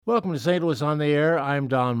Welcome to St. Louis on the Air. I'm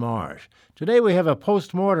Don Marsh. Today we have a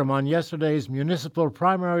post-mortem on yesterday's municipal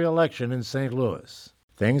primary election in St. Louis.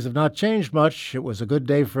 Things have not changed much. It was a good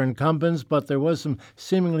day for incumbents, but there was some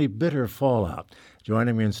seemingly bitter fallout.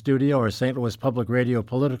 Joining me in studio are St. Louis Public Radio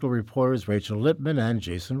political reporters Rachel Lippman and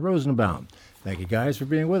Jason Rosenbaum. Thank you guys for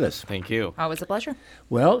being with us. Thank you. Always a pleasure.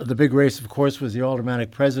 Well, the big race, of course, was the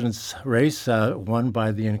aldermanic president's race, won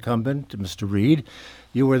by the incumbent, Mr. Reed.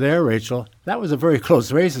 You were there, Rachel. That was a very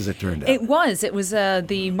close race, as it turned out. It was.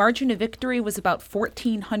 The margin of victory was about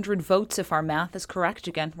 1,400 votes, if our math is correct.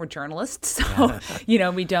 Again, we're journalists, so,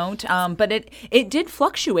 we don't. But it did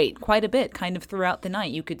fluctuate quite a bit kind of throughout the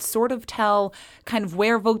night. You could sort of tell kind of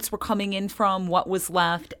where votes were coming in from, what was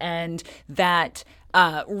left, and that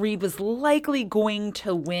Reed was likely going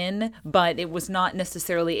to win, but it was not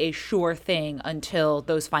necessarily a sure thing until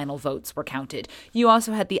those final votes were counted. You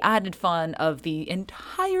also had the added fun of the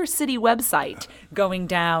entire city website going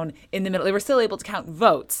down in the middle. They were still able to count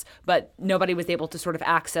votes, but nobody was able to sort of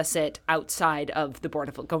access it outside of the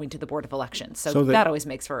going to the Board of Elections. So that always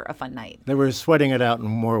makes for a fun night. They were sweating it out in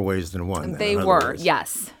more ways than one. They were,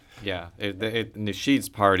 yes. Yeah, in the Sheets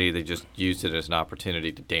party, they just used it as an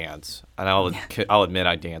opportunity to dance. And I'll admit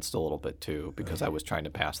I danced a little bit, too, because I was trying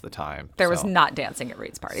to pass the time. There was not dancing at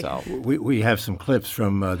Reed's party. So. We have some clips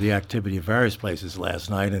from the activity at various places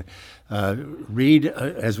last night. And Reed,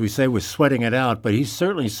 as we say, was sweating it out, but he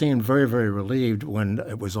certainly seemed very, very relieved when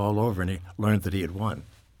it was all over and he learned that he had won.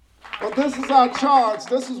 Well, this is our charge.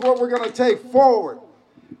 This is what we're going to take forward.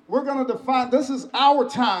 We're going to define, this is our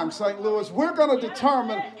time, St. Louis. We're going to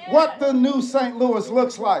determine what the new St. Louis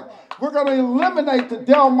looks like. We're going to eliminate the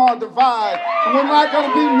Delmar divide. And we're not going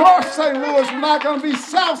to be North St. Louis. We're not going to be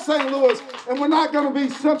South St. Louis. And we're not going to be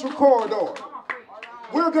Central Corridor.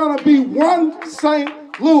 We're going to be one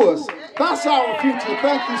St. Louis. That's our future.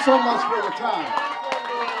 Thank you so much for your time.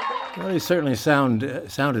 Well, he certainly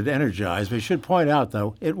sounded energized. We should point out,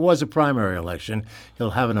 though, it was a primary election.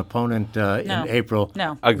 He'll have an opponent in April.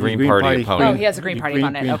 No. A Green Party opponent. Oh, he has a Green Party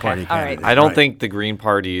opponent. Okay, all right. I don't think the Green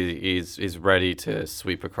Party is ready to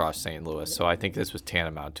sweep across St. Louis, so I think this was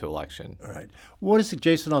tantamount to election. All right. What is it,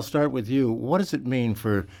 Jason, I'll start with you. What does it mean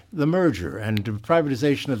for the merger and the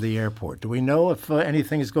privatization of the airport? Do we know if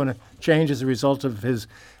anything is going to change as a result of his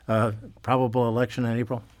probable election in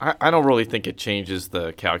April? I don't really think it changes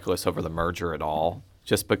the calculus over the merger at all,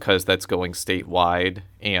 just because that's going statewide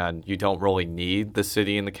and you don't really need the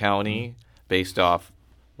city and the county based off,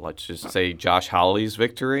 let's just say, Josh Hawley's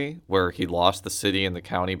victory, where he lost the city and the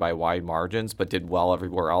county by wide margins but did well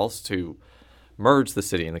everywhere else to merge the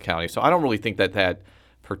city and the county. So I don't really think that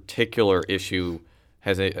particular issue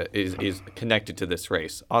is connected to this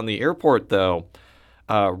race. On the airport, though,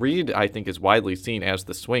 Reed, I think, is widely seen as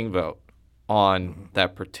the swing vote on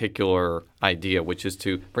that particular idea, which is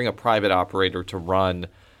to bring a private operator to run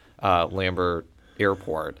Lambert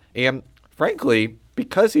Airport. And frankly,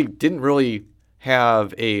 because he didn't really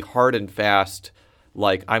have a hard and fast,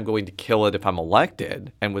 like, I'm going to kill it if I'm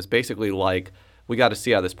elected, and was basically like, we got to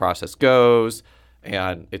see how this process goes,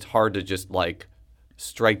 and it's hard to just, like,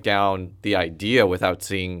 strike down the idea without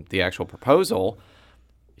seeing the actual proposal.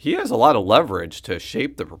 He has a lot of leverage to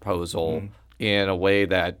shape the proposal in a way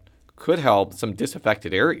that could help some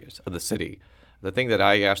disaffected areas of the city. The thing that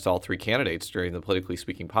I asked all three candidates during the Politically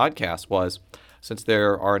Speaking podcast was, since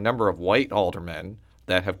there are a number of white aldermen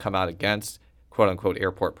that have come out against quote-unquote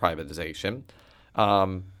airport privatization,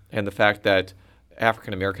 and the fact that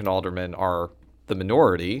African-American aldermen are the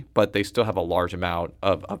minority, but they still have a large amount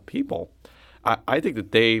of people, I think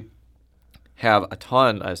that they have a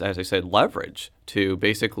ton, as I said, leverage to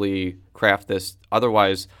basically craft this.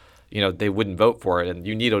 Otherwise, they wouldn't vote for it, and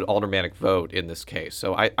you need an aldermanic vote in this case.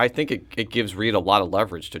 So I think it gives Reed a lot of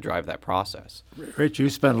leverage to drive that process. Rich, you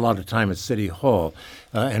spent a lot of time at City Hall,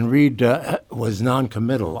 and Reed was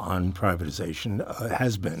non-committal on privatization,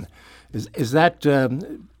 has been. Is that,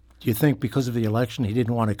 do you think because of the election he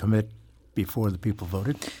didn't want to commit before the people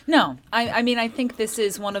voted? No. I mean, I think this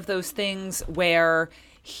is one of those things where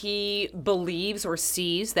he believes or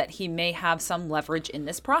sees that he may have some leverage in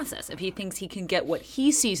this process. If he thinks he can get what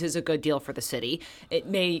he sees as a good deal for the city, it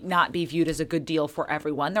may not be viewed as a good deal for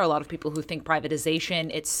everyone. There are a lot of people who think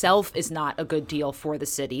privatization itself is not a good deal for the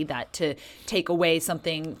city, that to take away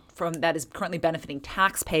something from that is currently benefiting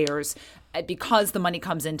taxpayers because the money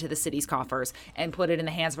comes into the city's coffers and put it in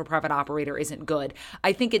the hands of a private operator isn't good.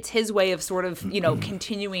 I think it's his way of sort of,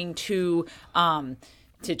 continuing to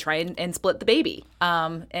to try and split the baby.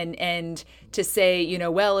 And to say, you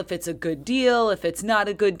know, well, if it's a good deal, if it's not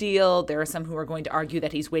a good deal, there are some who are going to argue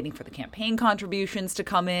that he's waiting for the campaign contributions to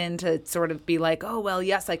come in to sort of be like, oh, well,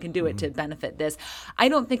 yes, I can do it to benefit this. I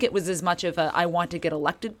don't think it was as much of a I want to get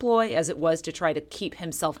elected ploy as it was to try to keep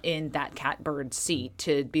himself in that catbird seat,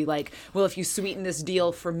 to be like, well, if you sweeten this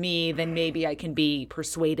deal for me, then maybe I can be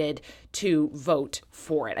persuaded to vote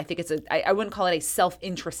for it. I think I wouldn't call it a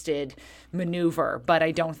self-interested maneuver, but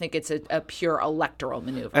I don't think it's a pure electoral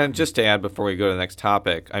maneuver. And just to add before we go to the next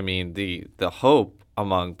topic, I mean, the hope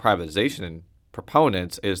among privatization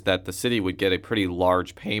proponents is that the city would get a pretty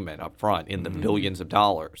large payment up front in the billions of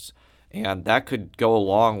dollars. And that could go a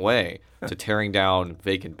long way to tearing down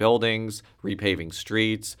vacant buildings, repaving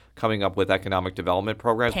streets, coming up with economic development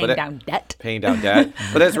programs. Paying down debt.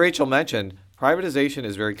 But as Rachel mentioned, privatization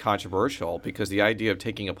is very controversial because the idea of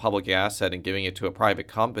taking a public asset and giving it to a private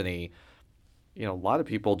company, you know, a lot of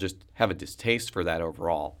people just have a distaste for that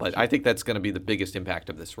overall. But I think that's going to be the biggest impact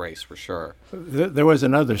of this race for sure. There was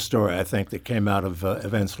another story, I think, that came out of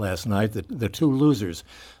events last night. That the two losers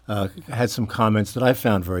had some comments that I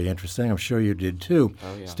found very interesting. I'm sure you did too.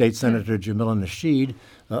 Oh, yeah. State Senator Jamila Nasheed,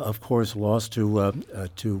 of course, lost to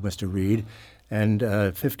Mr. Reed. And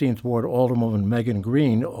 15th Ward Alderwoman Megan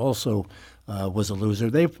Green also was a loser.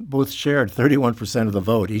 They both shared 31% of the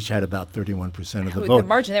vote. Each had about 31% of the vote. The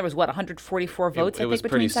margin there was, 144 votes, It I was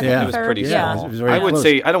think, pretty between second and it was third? pretty Yeah. small. It was very I would close.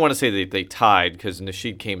 say, I don't want to say they tied because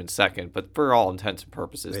Nasheed came in second, but for all intents and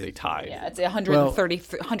purposes, they tied. Yeah, it's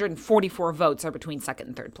 144 votes are between second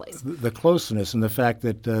and third place. The closeness and the fact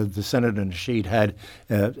that the Senator Nasheed had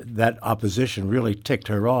that opposition really ticked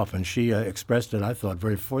her off, and she expressed it, I thought,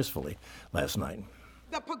 very forcefully last night.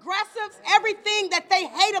 The progressives, everything that they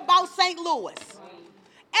hate about St. Louis,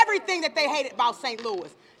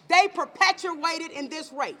 they perpetuated in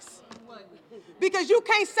this race. Because you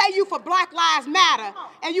can't say you for Black Lives Matter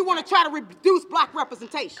and you want to try to reduce black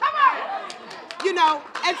representation. You know,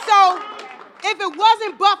 and so if it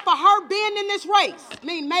wasn't but for her being in this race,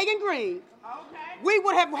 Megan Green, we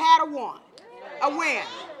would have had a win.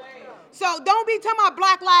 So don't be talking about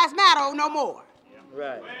Black Lives Matter no more.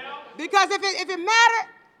 Right. Because if it mattered,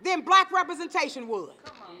 then black representation would.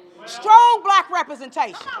 Strong black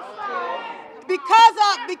representation.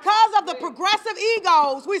 Because of the progressive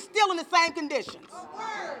egos, we're still in the same conditions.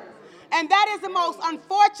 And that is the most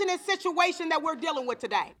unfortunate situation that we're dealing with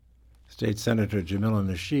today. State Senator Jamila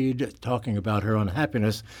Nasheed talking about her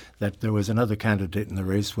unhappiness that there was another candidate in the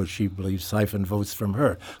race which she believes siphoned votes from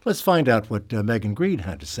her. Let's find out what Megan Green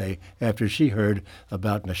had to say after she heard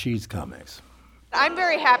about Nasheed's comments. I'm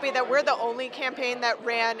very happy that we're the only campaign that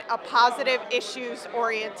ran a positive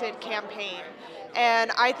issues-oriented campaign.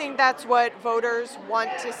 And I think that's what voters want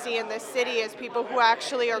to see in this city, is people who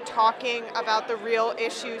actually are talking about the real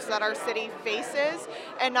issues that our city faces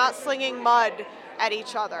and not slinging mud at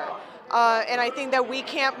each other. And I think that we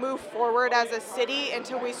can't move forward as a city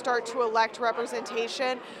until we start to elect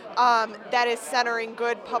representation that is centering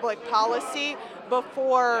good public policy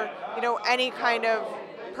before, any kind of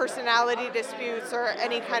personality disputes or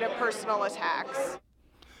any kind of personal attacks.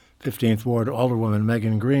 15th Ward Alderwoman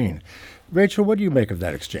Megan Green. Rachel, what do you make of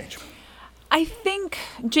that exchange? I think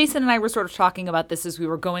Jason and I were sort of talking about this as we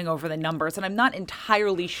were going over the numbers, and I'm not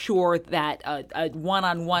entirely sure that a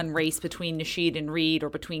one-on-one race between Nasheed and Reed or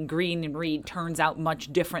between Green and Reed turns out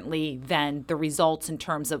much differently than the results in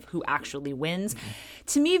terms of who actually wins.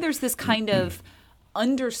 To me, there's this kind of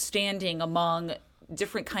understanding among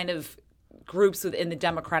different kind of groups within the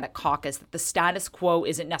Democratic caucus that the status quo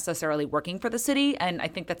isn't necessarily working for the city, and I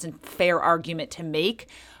think that's a fair argument to make.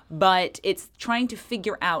 But it's trying to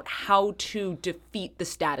figure out how to defeat the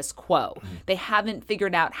status quo. Mm-hmm. They haven't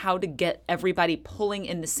figured out how to get everybody pulling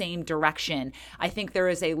in the same direction. I think there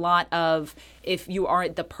is a lot of, if you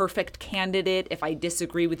aren't the perfect candidate, if I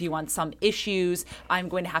disagree with you on some issues, I'm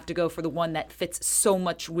going to have to go for the one that fits so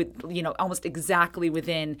much with, almost exactly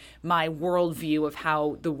within my worldview of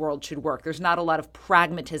how the world should work. There's not a lot of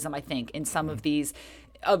pragmatism, I think, in some of these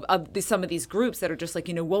some of these groups that are just like,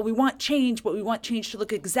 well, we want change, but we want change to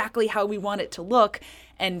look exactly how we want it to look.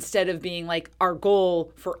 And instead of being like, our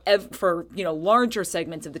goal for larger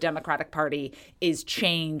segments of the Democratic Party is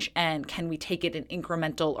change, and can we take it in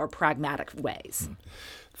incremental or pragmatic ways?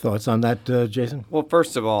 Thoughts on that, Jason? Well,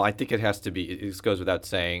 first of all, I think it has to be, this goes without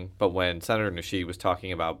saying, but when Senator Nasheed was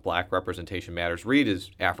talking about black representation matters, Reed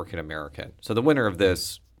is African American. So the winner of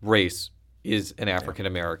this race is an African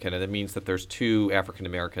American, and it means that there's two African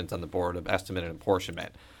Americans on the board of estimate and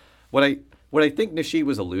apportionment. What I think Nasheed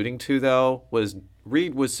was alluding to, though, was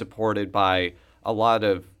Reed was supported by a lot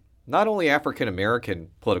of not only African American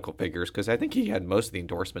political figures, because I think he had most of the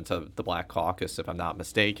endorsements of the Black Caucus, if I'm not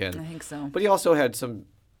mistaken. I think so. But he also had some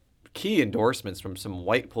key endorsements from some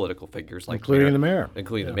white political figures, like including the mayor.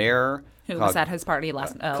 Including the mayor. Who was at his party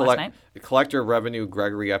last night. The Collector of Revenue,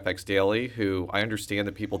 Gregory FX Daly, who I understand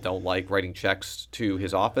that people don't like writing checks to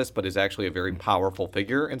his office, but is actually a very powerful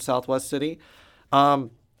figure in Southwest City.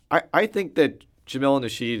 I think that Jamila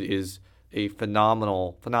Nasheed is a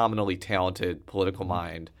phenomenally talented political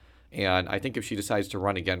mind. And I think if she decides to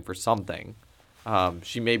run again for something,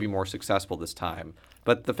 she may be more successful this time.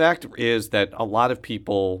 But the fact is that a lot of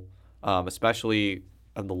people, especially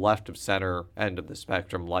on the left of center end of the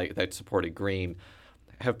spectrum, like that supported Greene,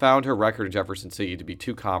 have found her record in Jefferson City to be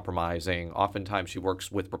too compromising. Oftentimes she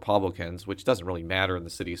works with Republicans, which doesn't really matter in the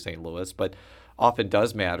city of St. Louis, but often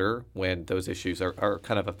does matter when those issues are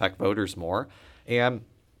kind of affect voters more. And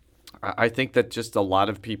I think that just a lot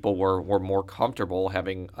of people were more comfortable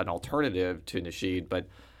having an alternative to Nasheed, but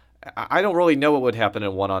I don't really know what would happen in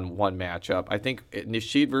a one-on-one matchup. I think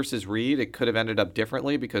Nasheed versus Reed, it could have ended up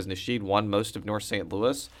differently because Nasheed won most of North St.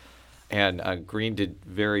 Louis, and Greene did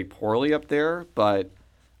very poorly up there. But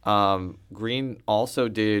Greene also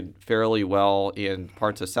did fairly well in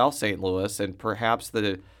parts of South St. Louis, and perhaps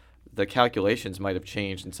the calculations might have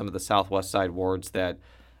changed in some of the southwest side wards that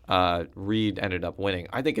Reed ended up winning.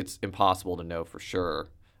 I think it's impossible to know for sure.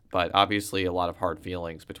 But obviously a lot of hard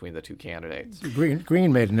feelings between the two candidates.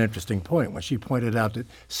 Greene made an interesting point when she pointed out that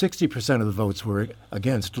 60% of the votes were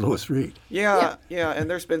against Louis Reed. Yeah, and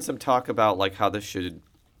there's been some talk about like how this should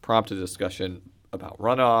prompt a discussion about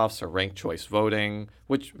runoffs or ranked choice voting,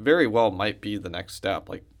 which very well might be the next step.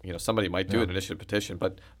 Like, somebody might do an initiative petition.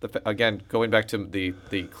 But again, going back to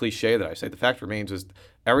the cliche that I say, the fact remains is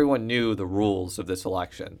everyone knew the rules of this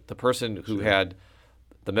election. The person who had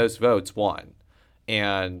the most votes won.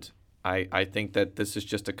 And I think that this is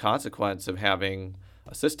just a consequence of having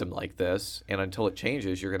a system like this. And until it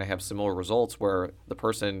changes, you're going to have similar results where the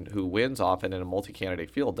person who wins often in a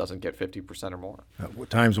multi-candidate field doesn't get 50% or more.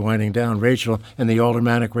 Time's winding down. Rachel, in the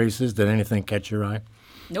aldermanic races, did anything catch your eye?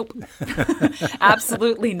 Nope.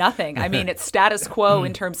 Absolutely nothing. I mean, it's status quo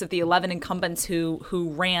in terms of the 11 incumbents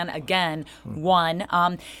who ran again, won.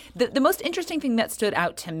 The most interesting thing that stood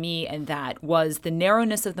out to me in that was the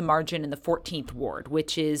narrowness of the margin in the 14th ward,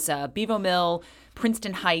 which is Bevo Mill,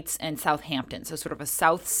 Princeton Heights, and Southampton, so sort of a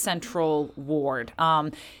south-central ward.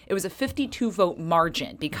 It was a 52-vote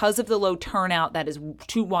margin. Because of the low turnout, that is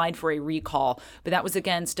too wide for a recall, but that was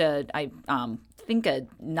against I think a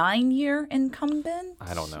 9-year incumbent.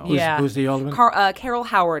 I don't know. Who's the alderman? Carol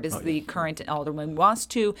Howard is the current alderman. Was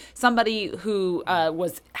to somebody who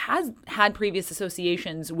has had previous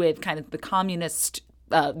associations with kind of the communist.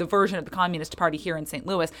 The version of the Communist Party here in St.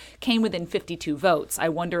 Louis came within 52 votes. I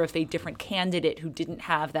wonder if a different candidate who didn't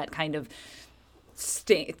have that kind of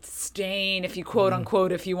stain, if you quote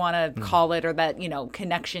unquote, if you want to call it, or that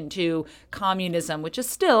connection to communism, which is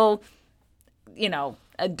still,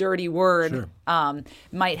 a dirty word,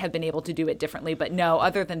 might have been able to do it differently. But no,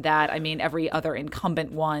 other than that, I mean, every other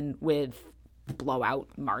incumbent won with blowout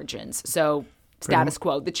margins. So status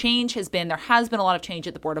quo. The change there has been a lot of change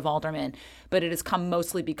at the Board of Aldermen, but it has come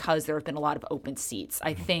mostly because there have been a lot of open seats.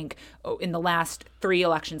 I think in the last 3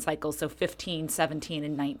 election cycles, so 15, 17,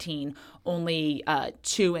 and 19, only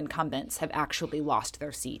 2 incumbents have actually lost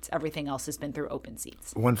their seats. Everything else has been through open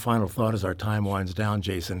seats. One final thought as our time winds down,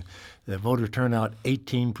 Jason. The voter turnout,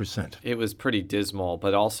 18%. It was pretty dismal,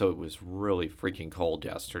 but also it was really freaking cold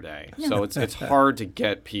yesterday. So it's hard to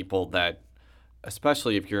get people that,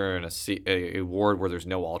 especially if you're in a ward where there's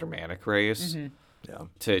no aldermanic race,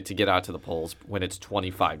 to get out to the polls when it's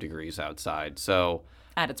 25 degrees outside. So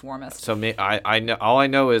at its warmest. So I know all I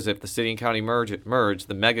know is if the city and county merge,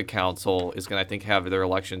 the mega council is going to, I think, have their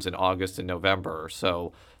elections in August and November.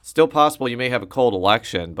 So still possible you may have a cold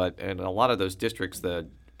election, but in a lot of those districts, the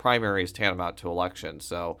primary is tantamount to election.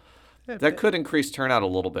 So that could increase turnout a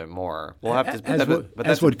little bit more. We'll have to,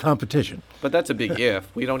 as would competition. But that's a big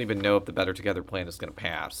if. We don't even know if the Better Together plan is going to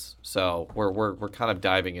pass. So we're kind of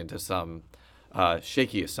diving into some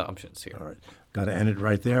shaky assumptions here. All right, got to end it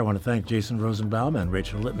right there. I want to thank Jason Rosenbaum and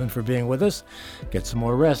Rachel Lippman for being with us. Get some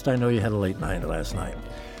more rest. I know you had a late night last night.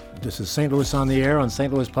 This is St. Louis on the Air on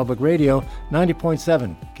St. Louis Public Radio,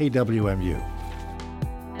 90.7 KWMU.